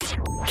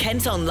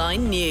Kent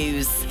Online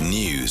News.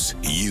 News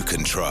you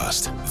can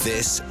trust.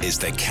 This is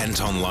the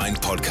Kent Online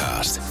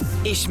Podcast.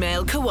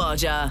 Ishmael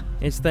Kawaja.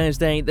 It's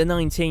Thursday, the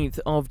 19th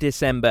of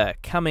December.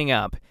 Coming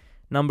up,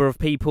 number of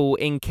people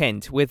in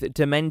Kent with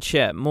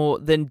dementia more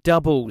than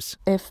doubles.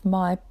 If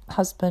my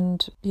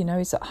husband,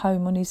 is at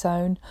home on his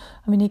own,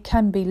 he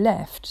can be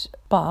left,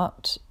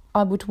 but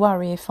I would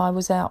worry if I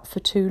was out for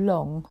too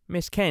long.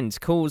 Miss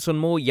Kent calls on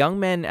more young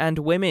men and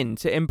women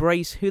to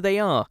embrace who they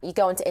are. You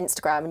go onto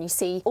Instagram and you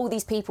see all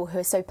these people who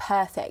are so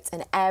perfect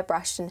and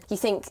airbrushed, and you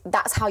think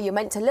that's how you're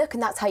meant to look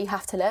and that's how you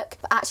have to look.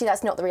 But actually,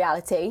 that's not the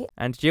reality.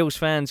 And Gills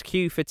fans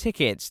queue for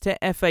tickets to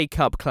FA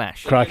Cup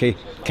clash. Crikey,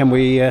 can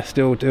we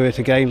still do it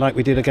again like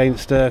we did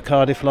against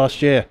Cardiff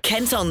last year?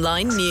 Kent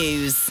Online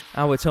News.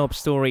 Our top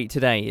story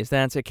today is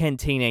that a Kent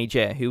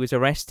teenager who was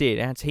arrested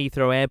at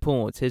Heathrow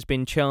Airport has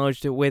been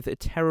charged with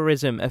terrorism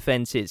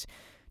offences.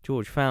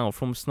 George Fowle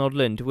from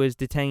Snodland was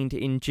detained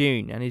in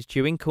June and is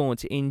due in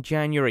court in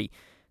January.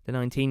 The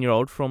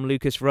 19-year-old from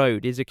Lucas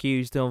Road is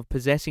accused of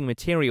possessing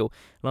material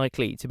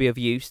likely to be of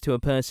use to a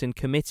person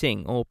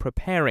committing or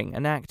preparing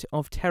an act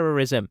of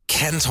terrorism.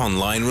 Kent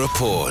Online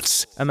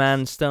reports. A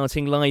man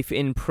starting life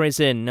in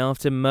prison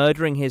after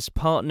murdering his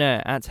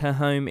partner at her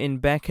home in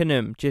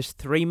Beckenham just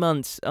 3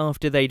 months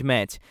after they'd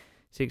met.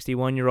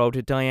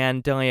 61-year-old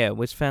Diane Dyer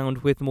was found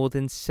with more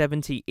than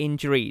 70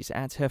 injuries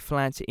at her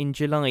flat in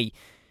July.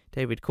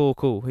 David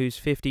Corkle, who's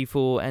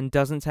 54 and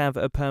doesn't have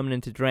a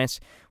permanent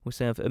address, will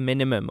serve a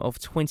minimum of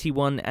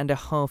 21 and a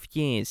half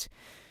years.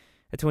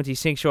 A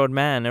 26-year-old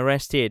man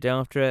arrested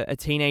after a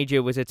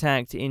teenager was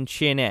attacked in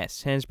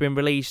Sheerness has been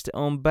released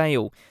on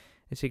bail.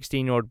 A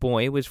 16-year-old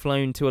boy was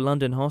flown to a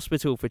London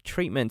hospital for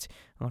treatment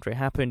after it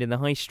happened in the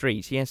High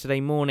Street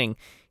yesterday morning.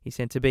 He's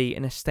said to be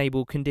in a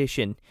stable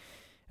condition.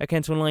 At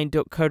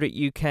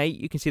kentonline.co.uk,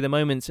 you can see the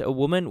moments a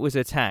woman was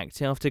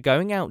attacked after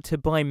going out to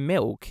buy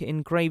milk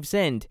in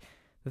Gravesend.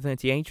 The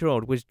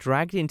 38-year-old was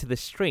dragged into the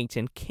street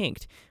and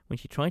kicked when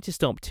she tried to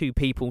stop two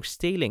people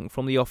stealing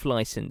from the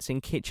off-licence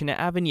in Kitchener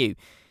Avenue.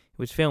 It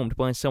was filmed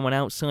by someone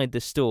outside the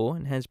store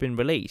and has been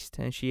released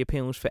as she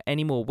appeals for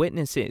any more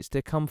witnesses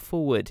to come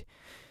forward.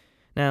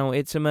 Now,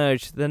 it's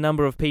emerged the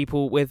number of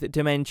people with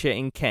dementia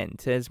in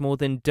Kent has more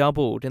than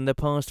doubled in the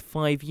past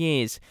 5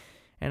 years.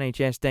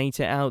 NHS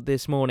data out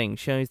this morning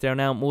shows there are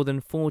now more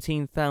than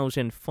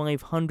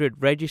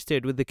 14,500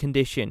 registered with the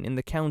condition in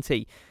the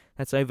county.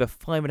 That's over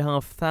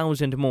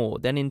 5,500 more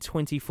than in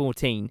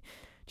 2014.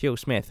 Jill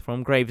Smith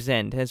from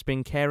Gravesend has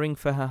been caring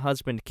for her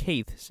husband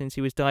Keith since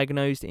he was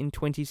diagnosed in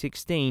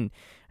 2016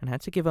 and had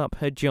to give up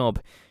her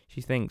job.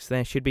 She thinks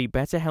there should be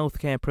better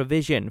healthcare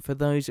provision for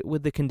those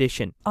with the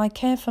condition. I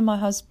care for my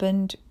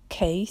husband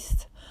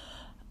Keith,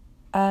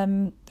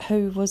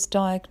 who was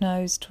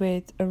diagnosed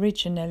with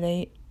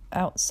originally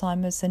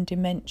Alzheimer's and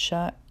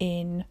dementia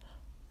in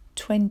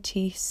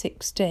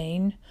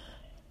 2016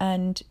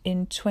 and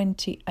in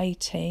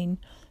 2018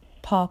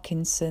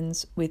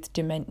 Parkinson's with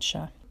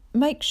dementia.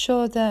 Make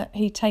sure that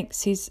he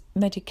takes his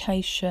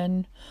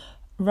medication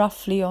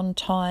roughly on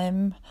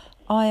time.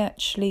 I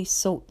actually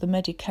sort the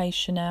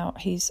medication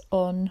out. He's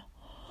on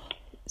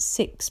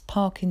 6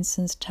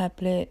 Parkinson's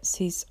tablets,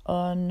 he's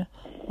on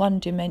 1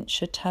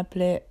 dementia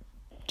tablet,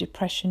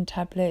 depression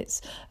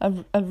tablets,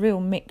 a real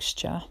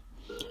mixture.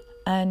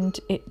 And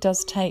it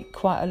does take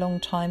quite a long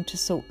time to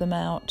sort them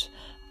out.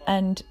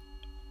 And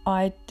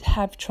I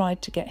have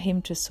tried to get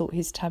him to sort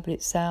his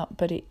tablets out,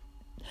 but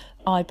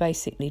I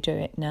basically do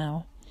it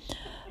now.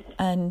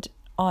 And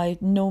I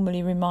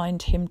normally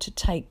remind him to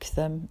take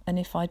them. And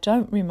if I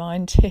don't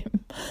remind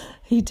him,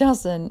 he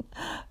doesn't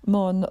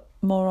more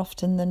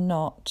often than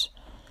not.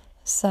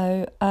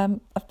 So I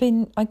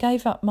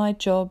gave up my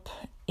job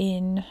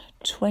in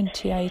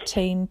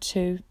 2018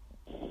 to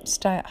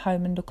stay at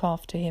home and look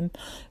after him,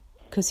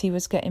 because he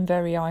was getting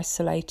very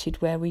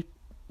isolated where we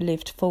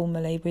lived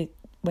formerly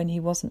when he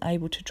wasn't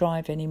able to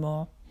drive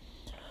anymore.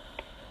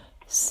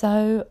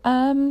 So,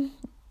 how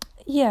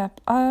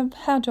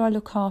do I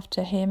look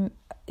after him?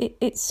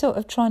 It's sort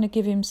of trying to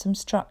give him some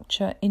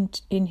structure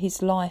in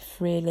his life,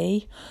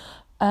 really.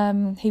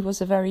 He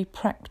was a very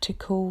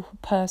practical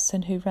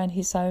person who ran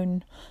his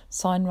own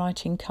sign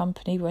writing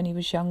company when he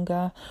was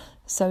younger,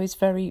 so he's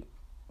very,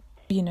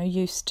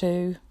 used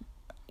to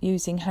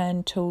using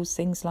hand tools,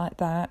 things like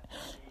that.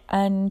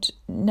 And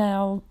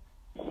now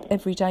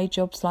everyday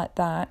jobs like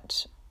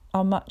that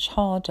are much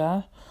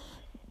harder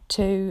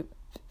to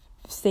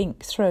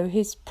think through.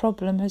 His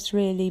problem has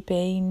really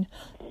been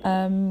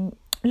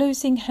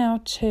losing how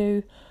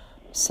to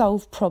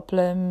solve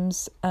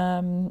problems,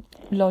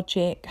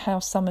 logic, how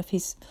some of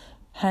his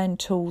hand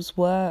tools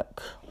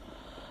work.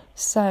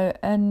 So,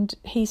 and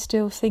he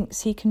still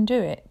thinks he can do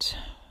it.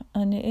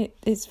 And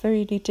it's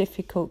really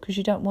difficult because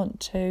you don't want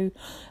to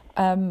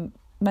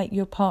make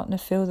your partner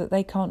feel that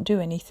they can't do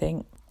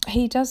anything.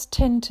 He does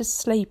tend to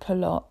sleep a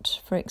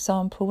lot. For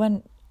example,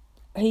 when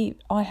I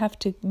have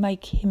to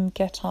make him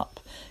get up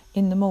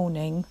in the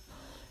morning,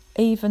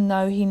 even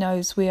though he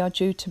knows we are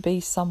due to be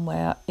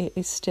somewhere, it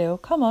is still,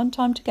 come on,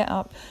 time to get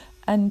up,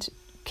 and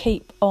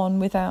keep on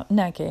without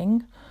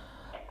nagging.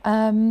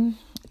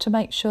 to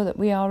make sure that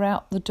we are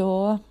out the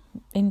door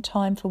in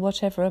time for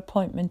whatever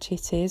appointment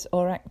it is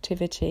or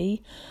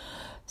activity.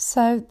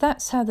 So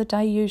that's how the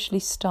day usually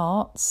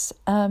starts.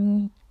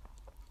 And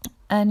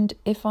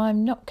if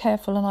I'm not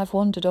careful and I've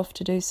wandered off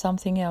to do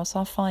something else,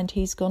 I find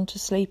he's gone to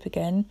sleep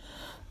again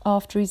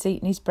after he's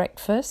eaten his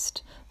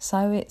breakfast.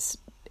 So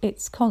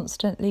it's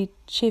constantly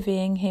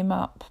chivying him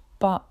up,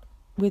 but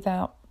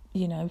without,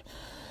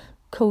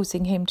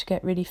 causing him to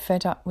get really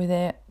fed up with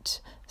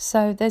it.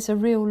 So there's a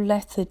real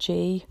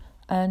lethargy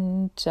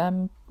and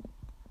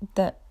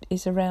that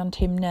is around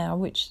him now,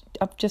 which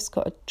I've just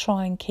got to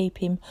try and keep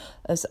him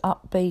as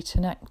upbeat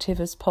and active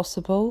as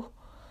possible.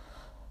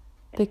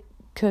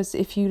 Because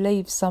if you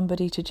leave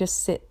somebody to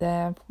just sit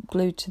there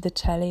glued to the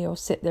telly or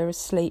sit there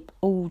asleep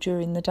all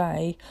during the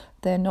day,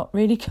 they're not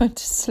really going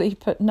to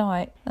sleep at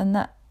night, and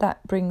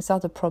that brings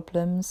other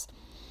problems.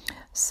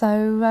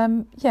 So,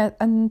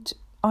 and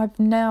I've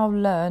now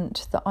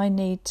learnt that I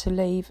need to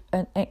leave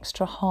an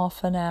extra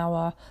half an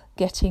hour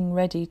getting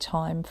ready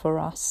time for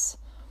us.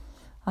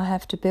 I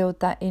have to build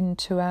that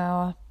into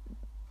our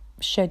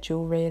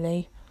schedule,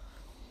 really,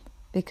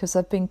 because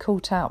I've been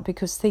caught out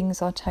because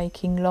things are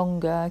taking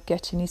longer,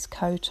 getting his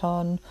coat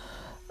on,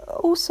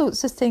 all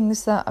sorts of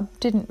things that I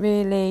didn't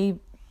really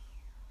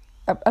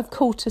have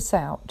caught us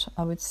out,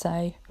 I would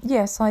say.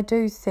 Yes, I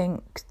do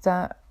think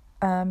that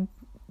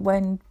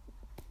when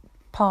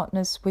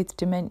partners with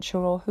dementia,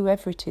 or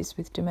whoever it is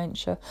with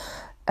dementia,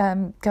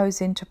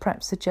 goes into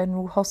perhaps a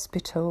general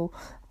hospital,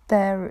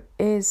 there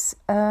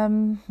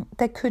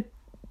could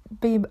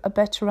be a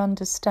better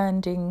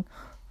understanding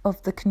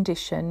of the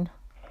condition.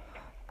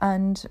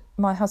 And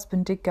my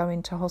husband did go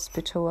into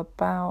hospital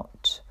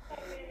about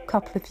a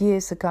couple of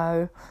years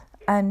ago,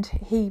 and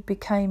he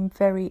became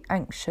very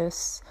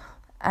anxious,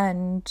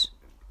 and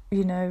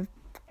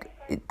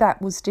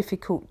that was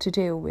difficult to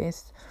deal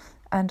with.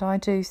 And I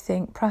do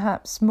think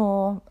perhaps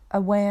more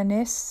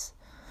awareness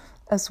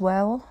as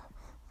well.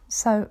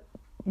 So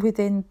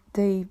within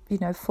the,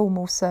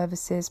 formal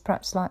services,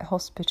 perhaps like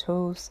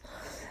hospitals.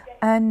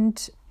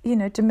 And,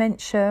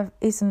 dementia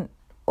isn't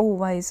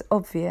always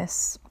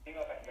obvious.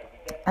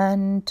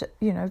 And,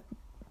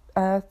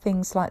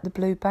 things like the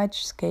Blue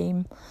Badge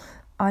scheme,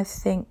 I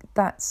think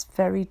that's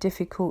very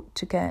difficult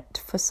to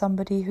get for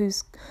somebody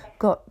who's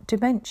got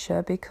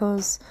dementia,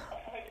 because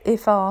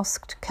if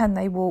asked, can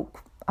they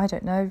walk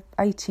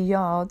 80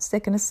 yards, they're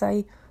going to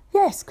say,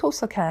 yes, of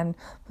course I can,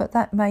 but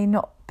that may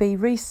not be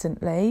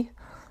recently.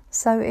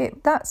 So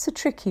that's a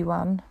tricky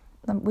one,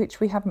 which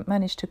we haven't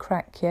managed to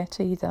crack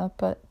yet either.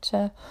 But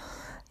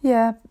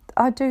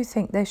I do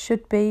think there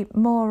should be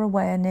more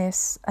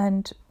awareness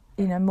and,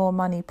 more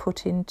money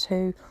put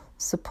into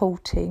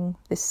supporting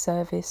this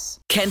service.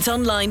 Kent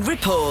Online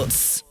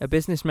reports. A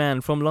businessman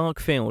from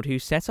Larkfield who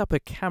set up a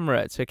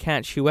camera to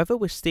catch whoever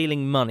was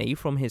stealing money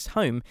from his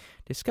home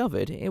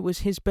discovered it was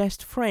his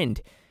best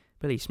friend.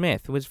 Billy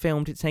Smith was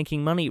filmed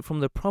taking money from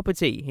the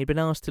property he'd been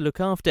asked to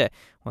look after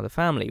while the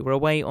family were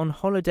away on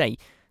holiday.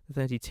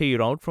 The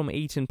 32-year-old from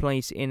Eaton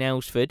Place in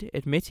Aylesford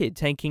admitted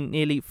taking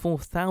nearly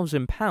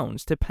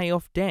 £4,000 to pay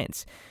off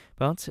debts,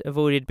 but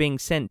avoided being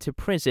sent to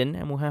prison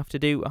and will have to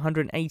do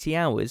 180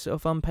 hours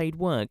of unpaid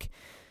work.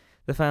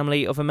 The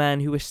family of a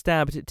man who was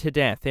stabbed to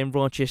death in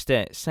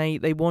Rochester say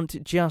they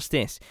want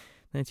justice.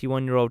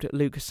 31-year-old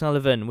Luke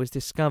Sullivan was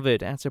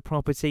discovered at a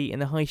property in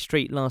the High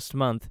Street last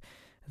month.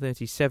 A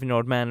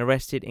 37-year-old man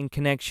arrested in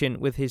connection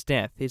with his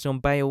death is on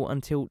bail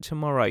until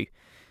tomorrow.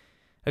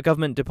 A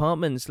government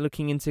department's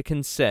looking into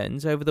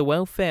concerns over the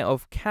welfare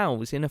of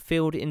cows in a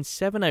field in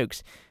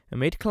Sevenoaks,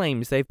 amid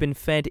claims they've been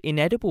fed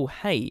inedible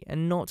hay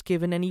and not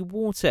given any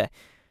water.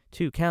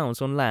 2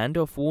 cows on land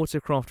off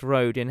Watercroft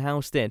Road in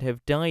Halstead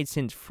have died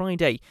since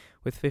Friday,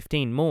 with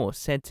 15 more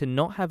said to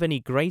not have any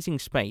grazing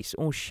space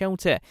or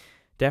shelter.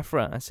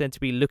 DEFRA are said to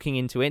be looking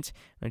into it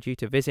and are due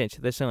to visit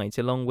the site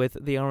along with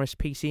the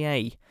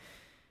RSPCA.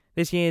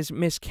 This year's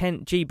Miss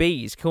Kent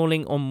GB's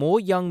calling on more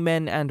young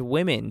men and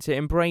women to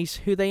embrace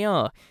who they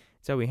are.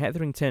 Zoe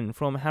Hetherington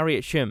from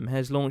Harrietsham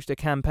has launched a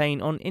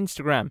campaign on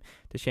Instagram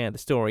to share the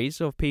stories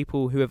of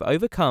people who have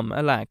overcome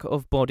a lack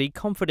of body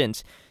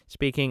confidence.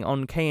 Speaking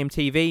on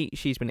KMTV,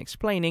 she's been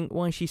explaining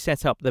why she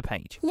set up the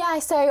page. Yeah,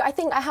 so I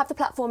think I have the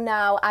platform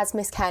now as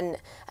Miss Kent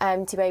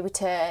to be able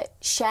to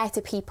share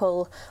to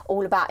people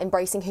all about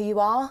embracing who you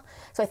are.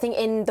 So I think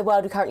in the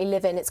world we currently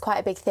live in, it's quite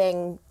a big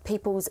thing,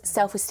 people's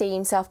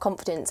self-esteem,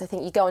 self-confidence. I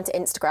think you go onto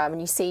Instagram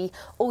and you see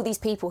all these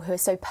people who are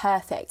so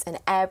perfect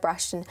and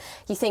airbrushed, and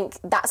you think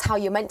that's how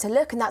you're meant to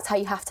look and that's how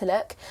you have to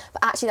look.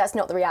 But actually that's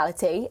not the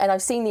reality. And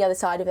I've seen the other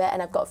side of it,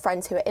 and I've got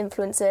friends who are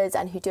influencers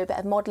and who do a bit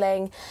of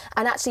modelling,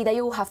 and actually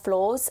they all have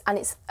flaws and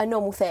it's a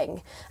normal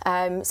thing.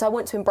 So I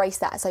want to embrace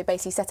that. So I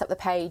basically set up the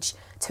page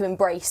to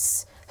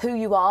embrace who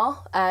you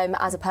are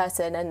as a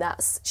person, and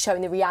that's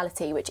showing the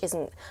reality, which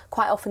isn't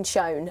quite often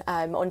shown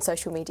on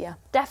social media.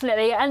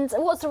 Definitely. And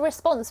what's the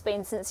response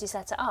been since you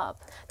set it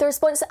up? The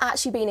response has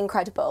actually been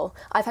incredible.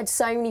 I've had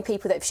so many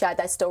people that have shared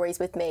their stories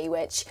with me,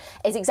 which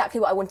is exactly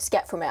what I wanted to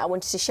get from it. I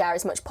wanted to share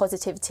as much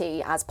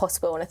positivity as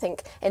possible, and I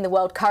think in the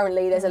world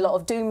currently there's a lot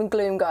of doom and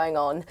gloom going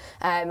on,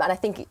 and I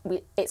think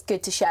it's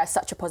good to share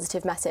such a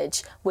positive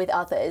message with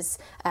others.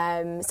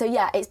 So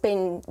yeah, it's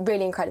been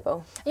really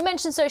incredible. You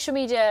mentioned social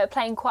media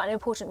playing quite an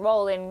important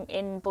role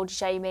in body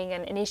shaming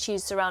and in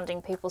issues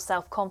surrounding people's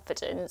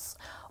self-confidence.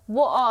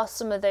 What are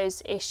some of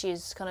those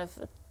issues, kind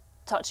of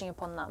touching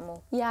upon that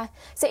more? Yeah,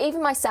 so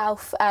even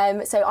myself,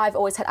 so I've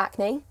always had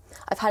acne.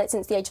 I've had it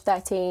since the age of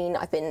 13.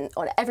 I've been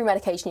on every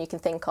medication you can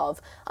think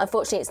of.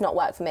 Unfortunately, it's not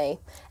worked for me.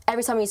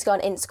 Every time I used to go on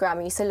Instagram,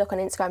 I used to look on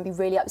Instagram and be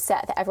really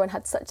upset that everyone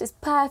had such this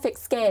perfect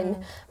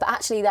skin. But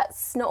actually,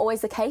 that's not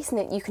always the case, and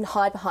that you can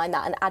hide behind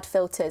that and add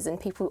filters, and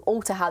people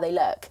alter how they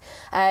look.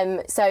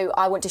 So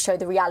I want to show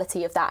the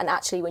reality of that, and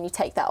actually when you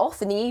take that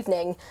off in the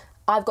evening,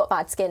 I've got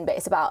bad skin, but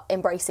it's about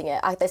embracing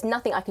it. There's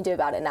nothing I can do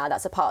about it now.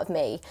 That's a part of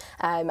me.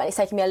 And it's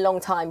taken me a long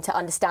time to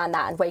understand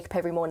that and wake up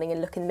every morning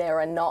and look in the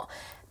mirror and not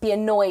be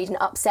annoyed and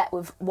upset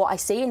with what I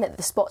see and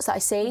the spots that I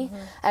see.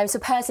 So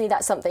personally,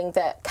 that's something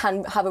that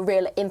can have a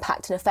real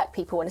impact and affect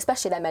people, and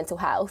especially their mental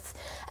health.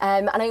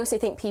 And I also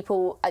think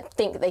I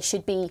think they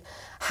should be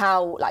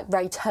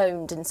very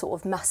toned and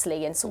sort of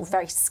muscly and sort of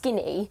very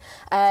skinny.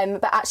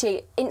 But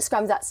actually,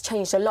 Instagram, that's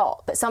changed a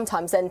lot. But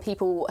sometimes then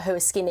people who are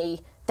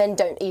skinny then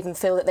don't even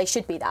feel that they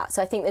should be that.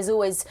 So I think there's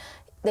always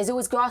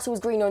grass always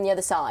greener on the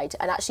other side,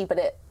 and actually,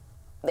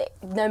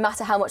 no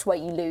matter how much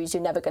weight you lose,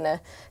 you're never going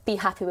to be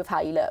happy with how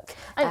you look.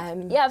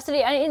 Yeah,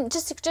 absolutely. And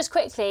just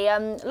quickly,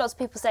 lots of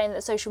people saying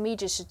that social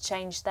media should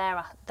change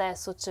their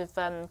sort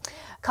of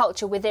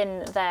culture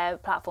within their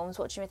platforms.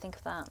 What do you think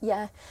of that?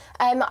 Yeah,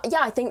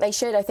 I think they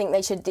should.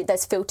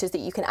 There's filters that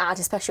you can add,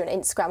 especially on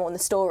Instagram, on the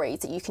stories,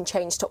 that you can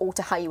change to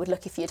alter how you would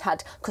look if you'd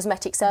had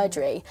cosmetic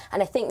surgery.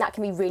 And I think that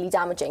can be really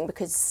damaging,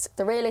 because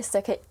the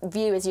realistic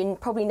view is you're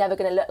probably never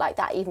going to look like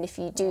that, even if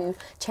you do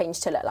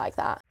change to look like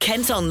that.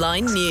 Kent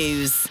Online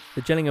News.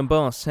 The Gillingham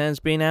boss has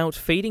been out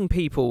feeding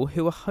people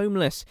who are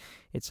homeless.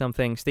 It's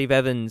something Steve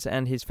Evans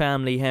and his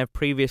family have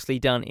previously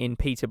done in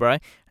Peterborough,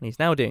 and he's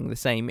now doing the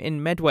same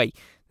in Medway.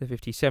 The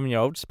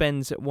 57-year-old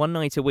spends one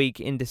night a week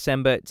in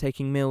December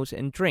taking meals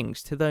and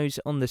drinks to those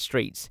on the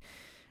streets.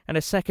 And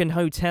a second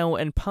hotel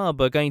and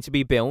pub are going to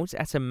be built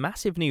at a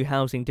massive new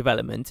housing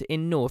development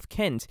in North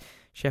Kent.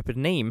 Shepherd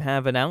Neame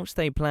have announced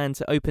they plan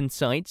to open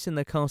sites in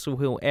the Castle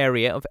Hill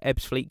area of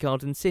Ebbsfleet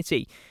Garden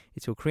City.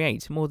 It will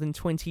create more than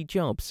 20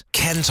 jobs.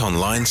 Kent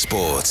Online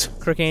Sport.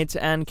 Cricket,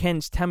 and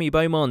Kent's Tammy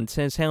Beaumont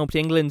has helped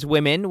England's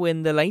women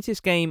win the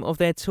latest game of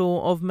their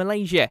tour of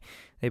Malaysia.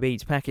 They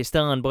beat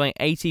Pakistan by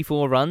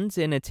 84 runs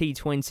in a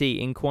T20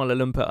 in Kuala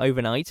Lumpur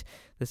overnight.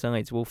 The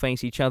sides will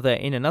face each other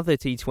in another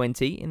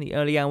T20 in the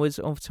early hours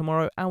of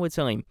tomorrow our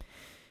time.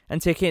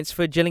 And tickets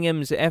for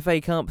Gillingham's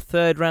FA Cup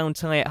third round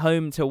tie at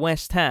home to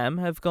West Ham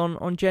have gone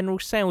on general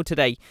sale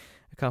today.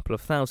 A couple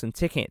of thousand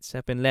tickets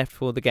have been left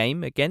for the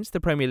game against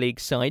the Premier League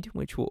side,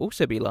 which will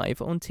also be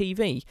live on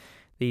TV.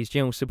 These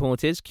Gill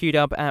supporters queued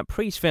up at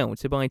Priestville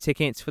to buy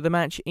tickets for the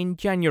match in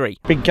January.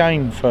 Big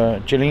game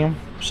for Gillingham,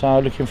 so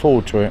looking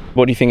forward to it.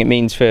 What do you think it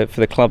means for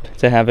the club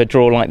to have a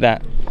draw like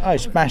that? Oh,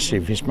 it's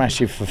massive. It's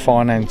massive for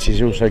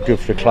finances, also good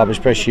for the club,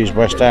 especially as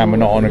West Ham are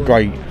not on a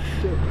great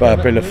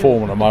bill of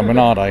form at the moment,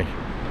 are they?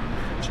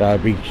 So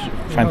it'd be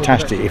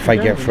fantastic if they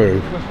get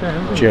through,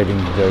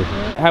 Gillingham do.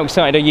 How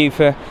excited are you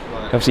for,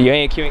 obviously you're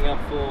here queuing up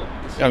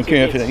for... I'm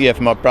queuing up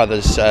for my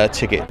brother's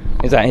ticket.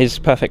 Is that his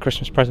perfect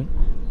Christmas present?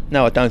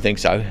 No, I don't think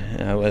so.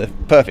 The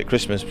perfect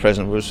Christmas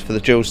present was for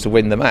the Gills to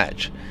win the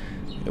match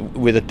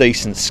with a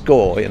decent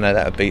score.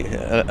 That would be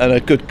a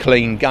good,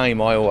 clean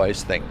game, I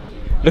always think.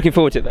 Looking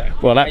forward to it though.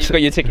 Well, you've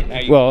got your ticket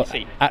now. Well,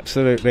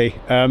 absolutely.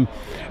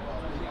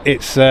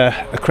 It's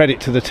a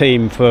credit to the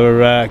team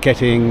for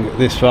getting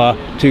this far.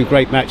 Two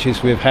great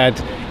matches we've had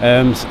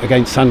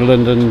against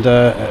Sunderland and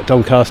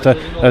Doncaster,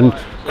 and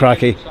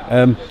crikey,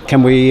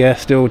 can we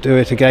still do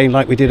it again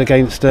like we did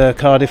against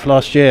Cardiff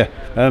last year?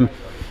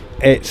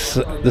 It's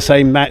the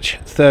same match,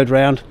 third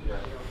round,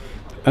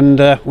 and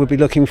we'll be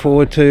looking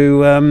forward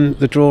to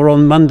the draw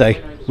on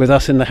Monday with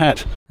us in the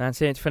hat.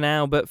 That's it for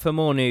now, but for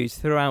more news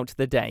throughout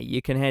the day,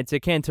 you can head to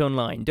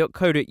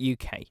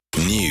kentonline.co.uk.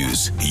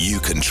 News you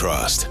can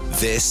trust.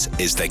 This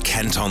is the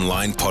Kent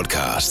Online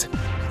Podcast.